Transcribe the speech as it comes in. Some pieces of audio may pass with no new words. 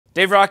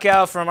Dave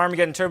Rockow from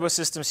Armageddon Turbo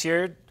Systems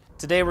here.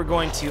 Today we're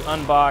going to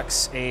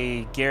unbox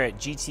a Garrett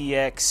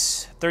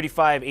GTX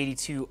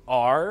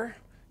 3582R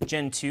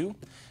Gen II.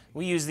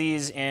 We use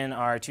these in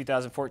our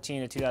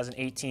 2014 to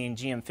 2018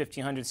 GM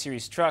 1500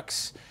 series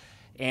trucks,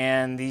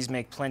 and these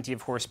make plenty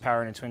of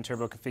horsepower in a twin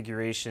turbo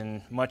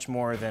configuration, much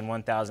more than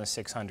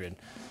 1,600.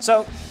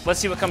 So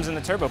let's see what comes in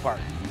the turbo part.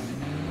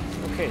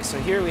 Okay, so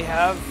here we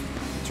have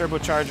the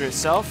turbocharger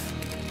itself.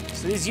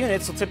 So these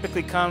units will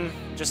typically come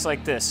just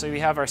like this. So we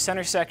have our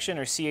center section,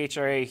 or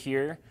CHRA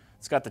here.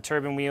 It's got the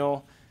turbine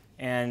wheel,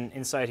 and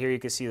inside here you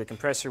can see the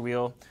compressor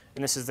wheel,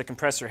 and this is the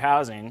compressor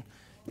housing.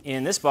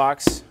 In this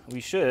box,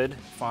 we should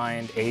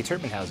find a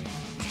turbine housing.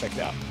 Let's check it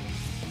out.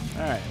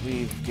 All right,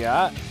 we've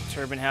got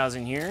turbine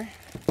housing here.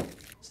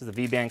 This is the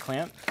V-band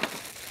clamp.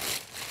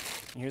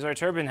 And here's our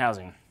turbine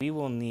housing. We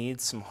will need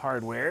some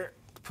hardware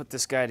to put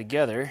this guy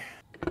together.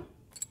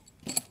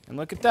 And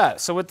look at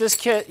that. So with this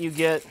kit, you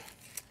get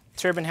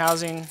turbine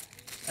housing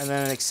and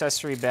then an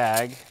accessory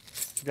bag.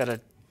 You've got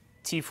a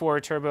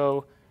T4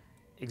 turbo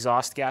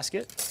exhaust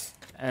gasket.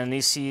 And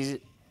these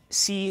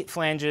C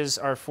flanges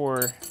are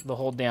for the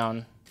hold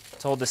down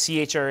to hold the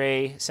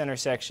CHRA center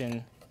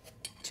section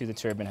to the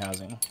turbine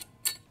housing.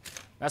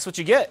 That's what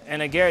you get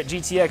in a Garrett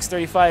GTX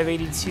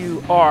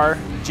 3582R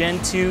Gen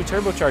II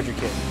turbocharger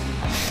kit.